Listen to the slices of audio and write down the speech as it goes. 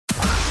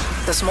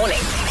this morning.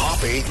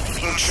 Poppy,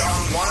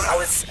 John 1. I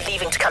was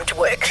leaving to come to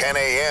work. 10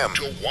 a.m.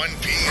 to 1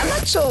 p.m. I'm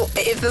not sure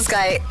if this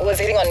guy was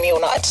hitting on me or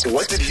not.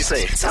 What did he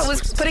say? So I was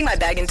putting my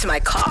bag into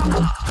my car,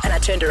 and I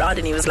turned around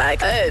and he was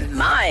like, "Oh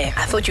my,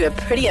 I thought you were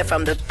prettier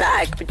from the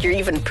back, but you're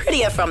even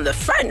prettier from the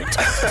front."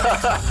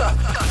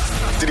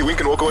 Did he wink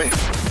and walk away?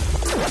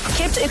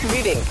 Kept it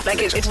moving, like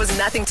it was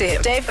nothing to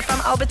him. Dave from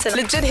Alberton,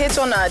 legit hit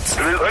or not?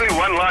 There's only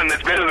one line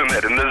that's better than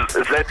that, and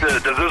is that,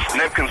 does this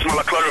napkin smell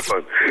like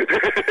chloroform?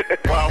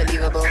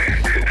 Unbelievable.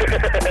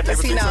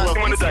 See now,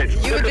 Come on a date.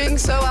 you were doing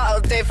so well,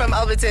 Dave from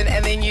Alberton,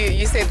 and then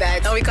you said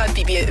that, no, we can't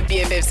be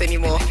BFFs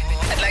anymore.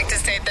 I'd like to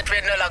say that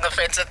we're no longer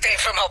friends with Dave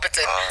from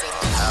Alberton.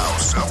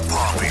 House of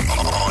Poppy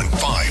on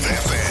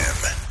 5FM.